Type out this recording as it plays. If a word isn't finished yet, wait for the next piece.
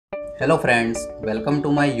Hello friends, welcome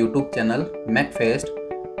to my YouTube channel MacFest.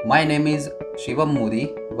 My name is Shivam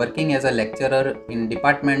Modi, working as a lecturer in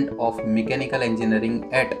Department of Mechanical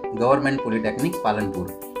Engineering at Government Polytechnic Palanpur.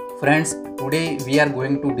 Friends, today we are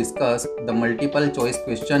going to discuss the multiple choice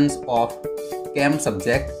questions of CAM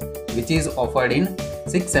subject which is offered in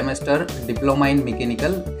 6th semester Diploma in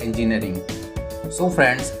Mechanical Engineering. So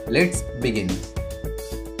friends, let's begin.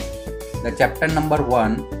 The chapter number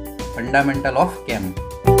 1, Fundamental of CAM.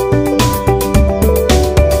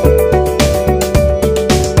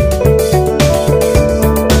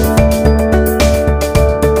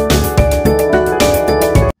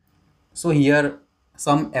 So here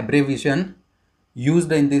some abbreviation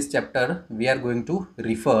used in this chapter we are going to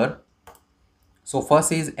refer. So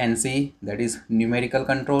first is NC, that is numerical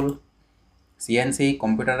control, CNC,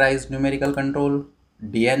 computerized numerical control,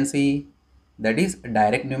 DNC, that is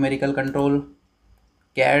direct numerical control,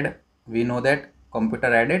 CAD, we know that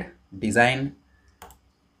computer aided design,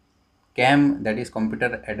 CAM, that is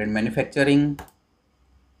computer aided manufacturing,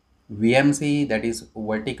 VMC, that is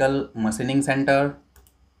vertical machining center,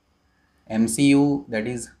 MCU, that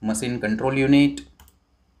is machine control unit,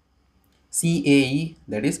 CAE,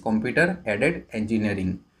 that is computer aided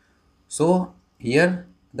engineering. So here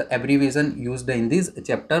the abbreviation used in this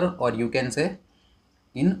chapter, or you can say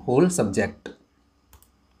in whole subject.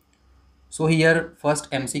 So here first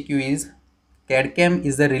MCQ is CAD-CAM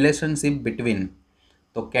is the relationship between.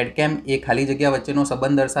 तो CAD-CAM એ ખાલી જગ્યા વચ્ચેનો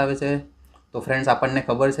સંબંધ દર્શાવે છે. તો friends આપણને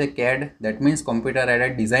ખબર છે CAD that means computer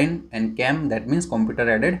aided design and CAM that means computer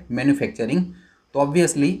aided manufacturing. તો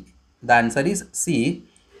obviously the answer is C,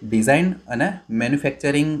 design અને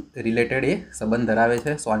manufacturing related એ સંબંધ ધરાવે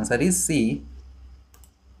છે. So answer is C.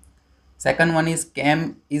 Second one is CAM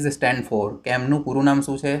is stand for. CAM નું પૂરું નામ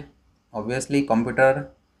શું છે? Obviously computer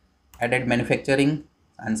aided manufacturing.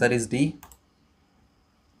 Answer is D.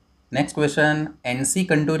 Next question, NC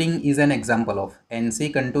contouring is an example of. NC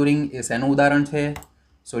contouring is an ઉદાહરણ છે.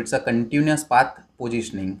 So it's a continuous path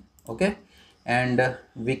positioning. Okay, and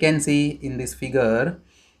we can see in this figure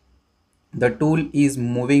the tool is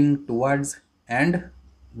moving towards and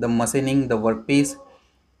the machining the workpiece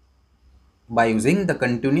by using the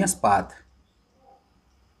continuous path.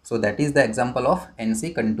 So that is the example of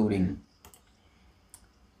NC contouring.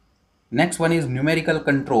 Next one is numerical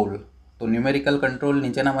control. तो numerical control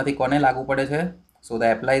नीचेनामांथी कोने लागू पड़े छे? So the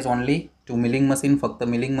applies only to milling machine, फक्त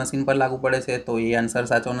milling machine पर लागू पड़े छे. तो ये आंसर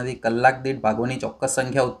साचो नथी. कलाक दीठ भागोनी चोक्कस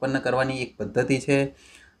संख्या उत्पन्न करवानी एक पद्धति छे,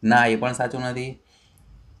 ना ये पण साचुं नथी.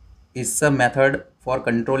 It's a method for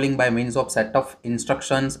controlling bye means of set of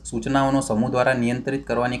instructions, सूचनाओनो समूह द्वारा नियंत्रित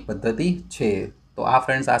करवानी एक पद्धति छे. तो आ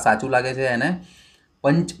फ्रेंड्स आ साचुं लागे छे. एने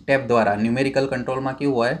पंच टेप द्वारा न्यूमेरिकल कंट्रोल में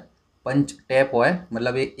केवुं होय? पंच टेप होय,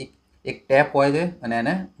 मतलब एक टेप होय छे अने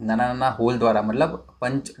एने नाना नाना होल द्वारा, मतलब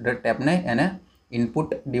पंच टेप ने एने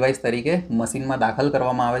इनपुट डिवाइस तरीके मशीन में दाखल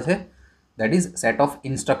करवामां आवे छे. That is set of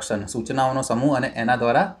instruction, सूचनाओनो समूह, अने एना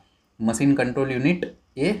द्वारा machine control unit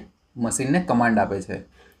A machine ने कमांड आपे छे.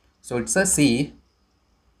 सो इट्स अ सी,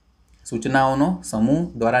 सूचनाओनो समूह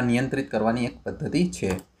द्वारा नियंत्रित करवानी एक पद्धति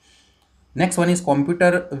छे. Next one is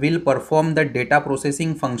computer will perform the data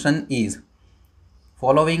processing function is.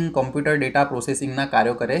 Following computer data processing ना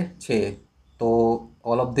कार्यों करे छे. तो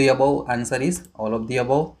all of the above, answer is all of the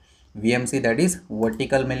above. VMC that is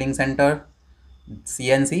vertical milling center,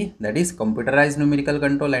 CNC that is computerized numerical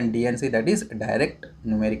control, and DNC that is direct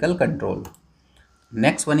numerical control.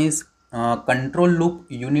 Next one is control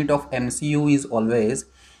loop unit of MCU is always.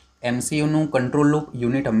 MCU નું control loop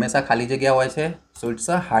unit હંમેશા ખાલી જગ્યા હોય છે. So it's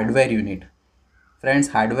a hardware unit.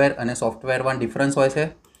 Friends, hardware અને software માં difference હોય છે.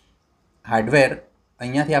 Hardware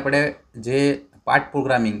અહીંયાથી આપણે જે પાર્ટ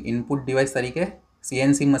પ્રોગ્રામિંગ ઇનપુટ ડિવાઇસ તરીકે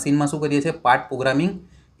CNC મશીનમાં શું કરીએ છીએ? પાર્ટ પ્રોગ્રામિંગ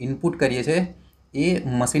ઇનપુટ કરીએ છીએ. એ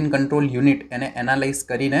મશીન કંટ્રોલ યુનિટ એને એનાલાઇઝ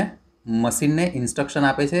કરીને મશીનને ઇન્સ્ટ્રક્શન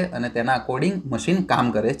આપે છે અને તેના અકોર્ડિંગ મશીન કામ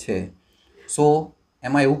કરે છે. સો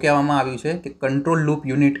એમાં એવું કહેવામાં આવ્યું છે કે કંટ્રોલ લૂપ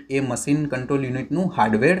યુનિટ એ મશીન કંટ્રોલ યુનિટનું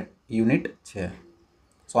હાર્ડવેર યુનિટ છે.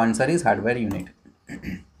 સો answer is hardware unit.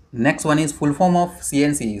 Next one is full form of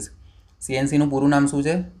CNC is. CNC નું પૂરું નામ શું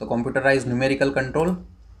છે? તો computerise numerical control.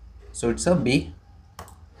 So it's a B.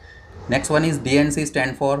 Next one is DNC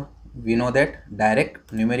stand four, we know that direct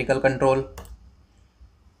numerical control.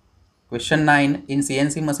 Question 9, in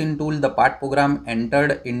CNC machine tool the part program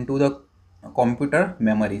entered into the computer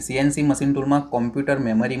memory. CNC machine tool માં computer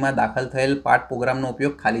memory માં દાખલ થયેલ part પ્રોગ્રામનો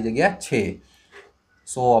ઉપયોગ ખાલી જગ્યા છે.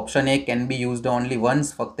 So option A can be used only once,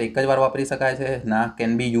 ફક્ત એક જ વાર વાપરી શકાય છે. ના,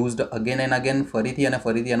 can be used again and again, ફરીથી અને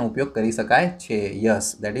ફરીથી આનો ઉપયોગ કરી શકાય છે. Yes,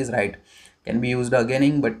 that is right. Can be used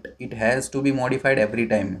again, but it has to be modified every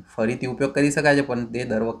time. ફરીથી ઉપયોગ કરી શકાય છે પણ તે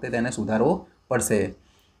દર વખતે તેને સુધારવો પડશે.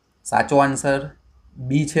 સાચો આન્સર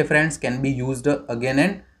બી છે friends, can be used again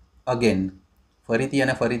and again. ફરીથી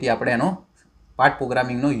અને ફરીથી આપણે એનો પાર્ટ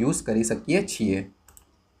પ્રોગ્રામિંગનો યુઝ કરી શકીએ છીએ.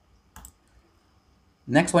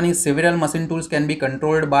 Next one is several machine tools can be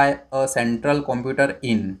controlled by a central computer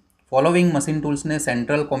in. Following machine ટૂલ્સને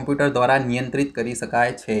central computer દ્વારા નિયંત્રિત કરી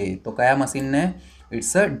શકાય છે. તો કયા મશીનને?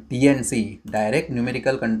 It's a DNC, direct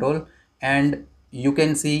numerical control. And you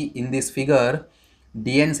can see in this figure,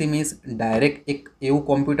 DNC means direct એક એવું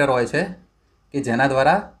કોમ્પ્યુટર હોય છે કે જેના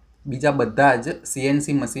દ્વારા બીજા બધા જ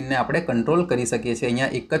સીએનસી મશીનને આપણે કંટ્રોલ કરી શકીએ છીએ.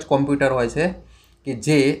 અહીંયા એક જ કોમ્પ્યુટર હોય છે કે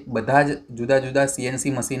જે બધા જ જુદા જુદા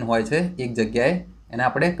સીએનસી મશીન હોય છે એક જગ્યાએ, એને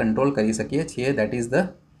આપણે કંટ્રોલ કરી શકીએ છીએ. That is the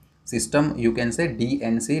system, you can say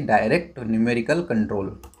DNC, direct numerical control.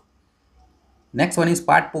 Next one is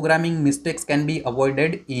part programming mistakes can be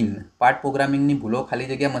અવોઇડેડ in. Part પ્રોગ્રામિંગની ભૂલો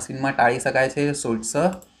ખાલી જગ્યા મશીનમાં ટાળી શકાય છે. So it's a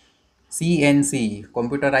CNC,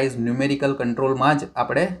 computerise numerical કંટ્રોલમાં જ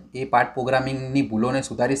આપણે એ પાર્ટ પ્રોગ્રામિંગની ભૂલોને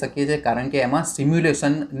સુધારી શકીએ છીએ, કારણ કે એમાં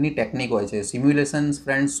સિમ્યુલેશનની ટેકનિક હોય છે. સિમ્યુલેશન્સ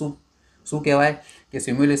ફ્રેન્ડ્સ શું કહેવાય કે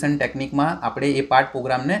સિમ્યુલેશન ટેકનિકમાં આપણે એ પાર્ટ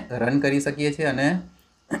પ્રોગ્રામને રન કરી શકીએ છીએ અને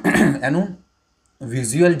એનું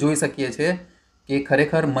વિઝ્યુઅલ જોઈ શકીએ છીએ કે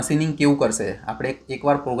ખરેખર મશીનિંગ કેવું કરશે. આપણે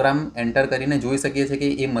એકવાર પ્રોગ્રામ એન્ટર કરીને જોઈ શકીએ છીએ કે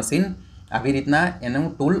એ મશીન આવી રીતના એનું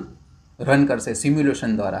ટૂલ રન કરશે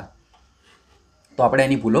સિમ્યુલેશન દ્વારા. તો આપણે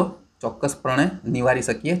એની ભૂલો ચોક્કસપણે નિવારી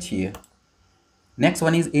શકીએ છીએ. Next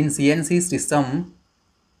one is in CNC system.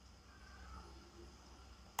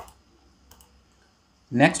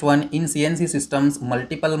 Next one, in CNC systems,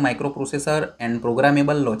 multiple microprocessor and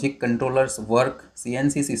programmable logic controllers work.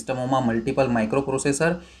 CNC સિસ્ટમોમાં મલ્ટિપલ માઇક્રોપ્રોસેસર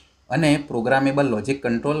અને પ્રોગ્રામેબલ લોજિક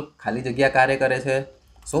કંટ્રોલ ખાલી જગ્યા કાર્ય કરે છે.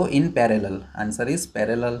 સો in parallel, answer is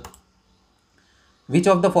parallel.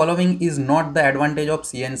 Which of the following is not the advantage of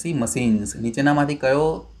CNC machines. નીચેનામાંથી કયો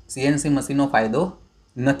CNC મશીનનો ફાયદો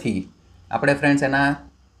નથી? આપણે ફ્રેન્ડ્સ એના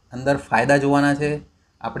અંદર ફાયદા જોવાના છે,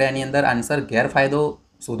 આપણે એની અંદર આન્સર ગેરફાયદો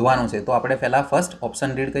શોધવાનો છે. તો આપણે પહેલાં ફર્સ્ટ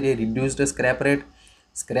ઓપ્શન રીડ કરીએ. રિડ્યુસ્ડ સ્ક્રેપ રેટ,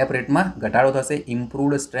 સ્ક્રેપ રેટમાં ઘટાડો થશે.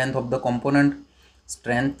 Improved strength of the component,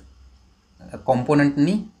 strength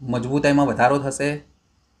કોમ્પોનન્ટની મજબૂતાઈમાં વધારો થશે.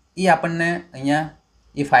 એ આપણને અહીંયા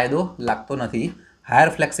એ ફાયદો લાગતો નથી.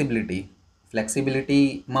 હાયર ફ્લેક્સિબિલિટી,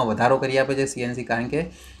 ફ્લેક્સિબિલિટીમાં વધારો કરી આપે છે સીએનસી, કારણ કે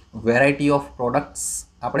વેરાયટી ઓફ પ્રોડક્ટ્સ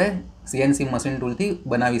આપણે સીએનસી મશીન ટૂલથી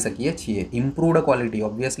બનાવી શકીએ છીએ. ઇમ્પ્રુવડ ક્વોલિટી,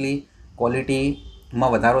 ઓબ્વિયસલી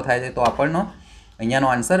ક્વોલિટીમાં વધારો થાય છે. તો આપણનો અહીંયાનો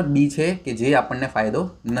આન્સર બી છે કે જે આપણને ફાયદો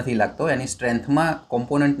નથી લાગતો. એની સ્ટ્રેન્થમાં,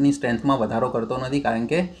 કોમ્પોનન્ટની સ્ટ્રેન્થમાં વધારો કરતો નથી, કારણ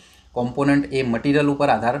કે કોમ્પોનન્ટ એ મટીરિયલ ઉપર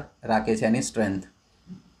આધાર રાખે છે એની strength.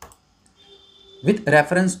 With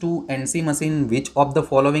reference to NC machine, which of the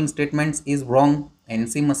following statements is wrong.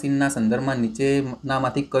 NC મશીનના સંદર્ભમાં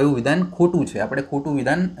નીચેનામાંથી કયું વિધાન ખોટું છે? આપણે ખોટું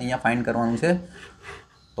વિધાન અહીંયા ફાઇન્ડ કરવાનું છે.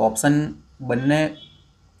 તો ઓપ્શન બંને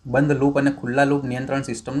બંધ લૂપ અને ખુલ્લા લૂપ નિયંત્રણ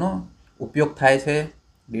સિસ્ટમનો ઉપયોગ થાય છે.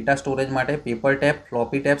 ડેટા સ્ટોરેજ માટે પેપર ટેપ,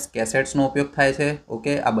 ફ્લોપી ટેપ્સ, કેસેટ્સનો ઉપયોગ થાય છે.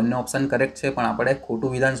 ઓકે, આ બંને ઓપ્શન કરેક્ટ છે, પણ આપણે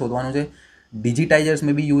ખોટું વિધાન શોધવાનું છે. ડિજિટાઇઝર્સ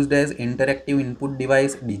મે બી used as interactive input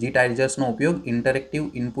device. ડિજિટાઇઝર્સનો ઉપયોગ ઇન્ટરેક્ટિવ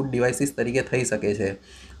ઇનપુટ ડિવાઇસીસ તરીકે થઈ શકે છે.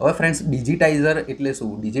 હવે ફ્રેન્ડ્સ, ડિજિટાઇઝર એટલે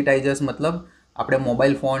શું? ડિજિટાઇઝર્સ મતલબ આપણે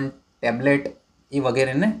મોબાઈલ ફોન, ટેબ્લેટ એ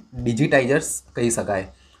વગેરેને ડિજિટાઇઝર્સ કહી શકાય.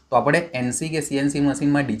 તો આપણે એનસી કે સીએનસી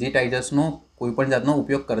મશીનમાં ડિજિટાઇઝર્સનો કોઈપણ જાતનો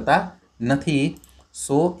ઉપયોગ કરતા નથી.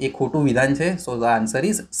 સો એ ખોટું વિધાન છે. સો the answer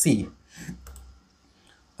is C.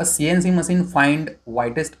 A CNC machine find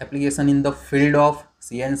વાઇડેસ્ટ application in the field of.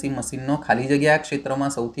 CNC મશીનનો ખાલી જગ્યા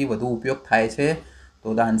ક્ષેત્રમાં સૌથી વધુ ઉપયોગ થાય છે.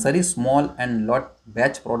 તો the answer is small and lot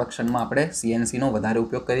batch પ્રોડક્શનમાં આપણે સીએનસીનો વધારે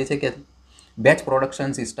ઉપયોગ કરીએ છીએ. કે બેચ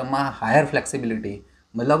પ્રોડક્શન સિસ્ટમમાં હાયર ફ્લેક્સિબિલિટી,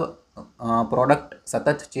 મતલબ પ્રોડક્ટ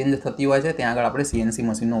સતત ચેન્જ થતી હોય છે, ત્યાં આગળ આપણે સીએનસી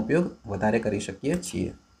મશીનનો ઉપયોગ વધારે કરી શકીએ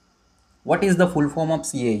છીએ. What is the full form of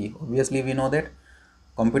CAE? Obviously V no that,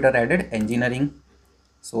 Computer Aided Engineering.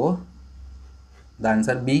 So the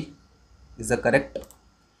answer B is the correct.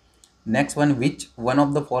 Next one, which one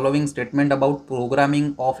of the following statement about programming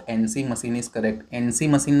of NC machine is correct? NC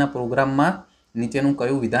મશીનના પ્રોગ્રામમાં નીચેનું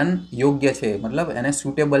કયું વિધાન યોગ્ય છે, મતલબ એને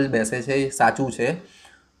suitable બેસે છે, સાચું છે?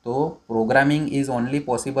 તો programming is only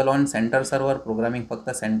possible on centre server. Programming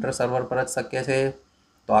ફક્ત સેન્ટર સર્વર પર જ શક્ય છે.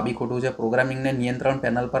 તો આ બી ખોટું છે. પ્રોગ્રામિંગને નિયંત્રણ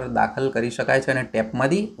પેનલ પર દાખલ કરી શકાય છે અને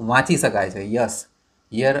ટેપમાંથી વાંચી શકાય છે. યસ,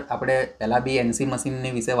 હિયર આપણે પહેલાં બી એનસી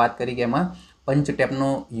મશીનની વિશે વાત કરી કે એમાં પંચ ટેપનો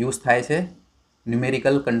યુઝ થાય છે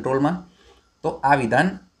ન્યુમેરિકલ કંટ્રોલમાં. તો આ વિધાન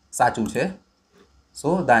સાચું છે. સો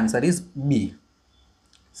the answer is B.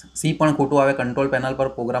 C પણ ખોટું આવે. કંટ્રોલ પેનલ પર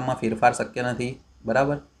પ્રોગ્રામમાં ફેરફાર શક્ય નથી,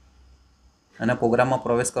 બરાબર, અને પ્રોગ્રામમાં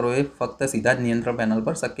પ્રવેશ કરવો એ ફક્ત સીધા જ નિયંત્રણ પેનલ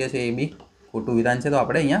પર શક્ય છે. એ બી ખોટું વિધાન છે. તો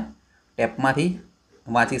આપણે અહીંયા ટેપમાંથી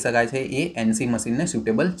વાંચી શકાય છે, એ એનસી મશીનને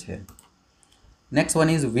સ્યુટેબલ છે. Next one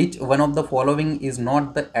is which one of the following is not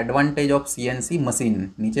the advantage of CNC machine.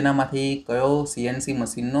 નીચેનામાંથી કયો સીએનસી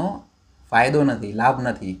મશીનનો ફાયદો નથી, લાભ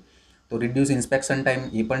નથી? તો રિડ્યુસ ઇન્સ્પેક્શન ટાઈમ,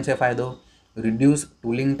 એ પણ છે ફાયદો. Reduce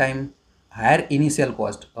tooling time, higher initial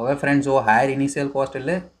cost. હવે ફ્રેન્ડ જો હાયર ઇનિશિયલ કોસ્ટ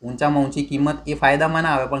એટલે ઊંચામાં ઊંચી કિંમત, એ ફાયદામાં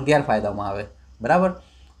ના આવે પણ ગેરફાયદામાં આવે, બરાબર.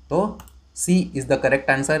 તો she is the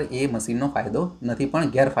correct answer. એ મશીનનો ફાયદો નથી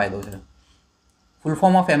પણ ગેરફાયદો છે. Full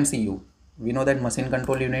form of MCU, we know that machine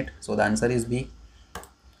control unit, so the answer is B.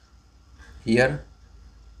 Here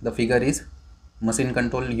the figure is machine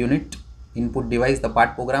control unit, input device the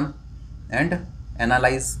part program, and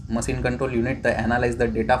analyze machine control unit the analyze the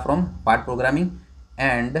data from part programming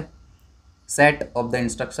and set of the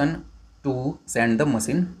instruction to send the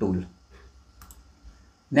machine tool.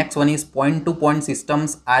 Next one is point to point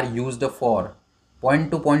systems are used for.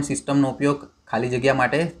 Point to point system નો ઉપયોગ ખાલી જગ્યા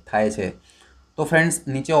માટે થાય છે. તો friends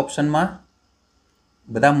નીચે ઓપ્શનમાં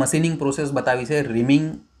બધા machining process બતાવી છે, રીમિંગ,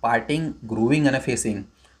 પાર્ટિંગ, ગ્રુવિંગ અને ફેસિંગ.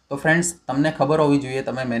 તો ફ્રેન્ડ્સ તમને ખબર હોવી જોઈએ,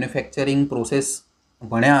 તમે મેન્યુફેક્ચરિંગ પ્રોસેસ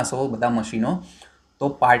ભણ્યા હશો બધા મશીનો. તો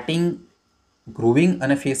પાર્ટિંગ, ગ્રુવિંગ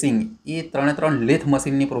અને ફેસિંગ એ ત્રણે ત્રણ લેથ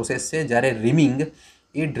મશીનની પ્રોસેસ છે, જ્યારે રીમિંગ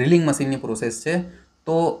એ ડ્રિલિંગ મશીનની પ્રોસેસ છે.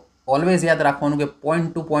 તો ઓલવેઝ યાદ રાખવાનું કે પોઈન્ટ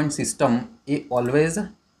ટુ પોઈન્ટ સિસ્ટમ એ ઓલવેઝ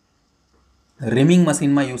રીમિંગ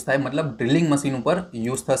મશીનમાં યુઝ થાય, મતલબ ડ્રિલિંગ મશીન ઉપર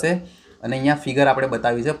યુઝ થશે. અને અહીંયા ફિગર આપણે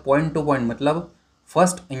બતાવી છે. પોઈન્ટ ટુ પોઈન્ટ મતલબ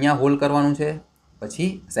ફર્સ્ટ અહીંયા હોલ કરવાનું છે, પછી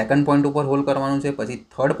સેકન્ડ પોઈન્ટ ઉપર હોલ કરવાનું છે, પછી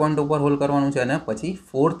થર્ડ પોઈન્ટ ઉપર હોલ કરવાનું છે અને પછી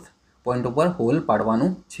ફોર્થ પોઈન્ટ ઉપર હોલ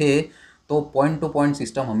પાડવાનું છે. તો પોઈન્ટ ટુ પોઈન્ટ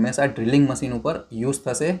સિસ્ટમ હંમેશા ડ્રિલિંગ મશીન ઉપર યુઝ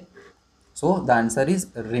થશે. સો the answer is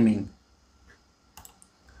reaming.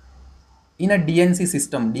 In a DNC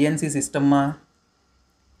system, DNC સિસ્ટમમાં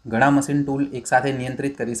ઘણા મશીન ટૂલ એકસાથે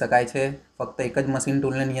નિયંત્રિત કરી શકાય છે. ફક્ત એક જ મશીન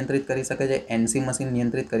ટૂલને નિયંત્રિત કરી શકે છે. એનસી મશીન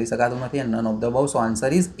નિયંત્રિત કરી શકાતું નથી. None of the above. So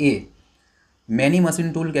answer is A. Many machine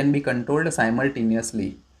tool can be controlled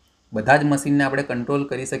simultaneously. બધા જ મશીનને આપણે કંટ્રોલ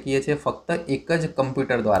કરી શકીએ છીએ ફક્ત એક જ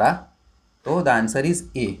કમ્પ્યુટર દ્વારા. તો the answer is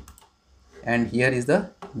A. And here is the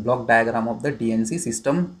block diagram of the DNC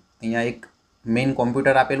system. અહીંયા એક મેઇન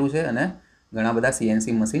કોમ્પ્યુટર આપેલું છે અને ઘણા બધા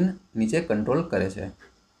સીએનસી મશીન નીચે કંટ્રોલ કરે છે.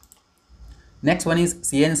 Next one is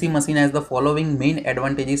CNC machine has the following main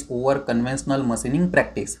advantages over conventional machining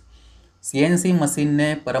practice. CNC મશીનને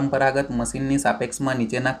પરંપરાગત મશીનની સાપેક્ષમાં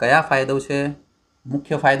નીચેના કયા ફાયદો છે?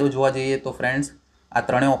 મુખ્ય ફાયદો જોવા જઈએ તો ફ્રેન્ડ્સ આ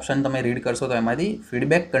ત્રણેય ઓપ્શન તમે રીડ કરશો તો એમાંથી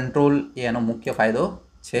ફીડબેક કંટ્રોલ એ એનો મુખ્ય ફાયદો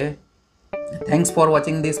છે. Thanks for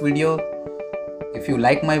watching this video. If you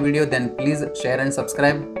like my video then please share and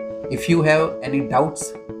subscribe. If you have any doubts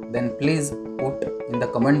then please put in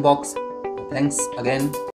the comment box. Thanks again.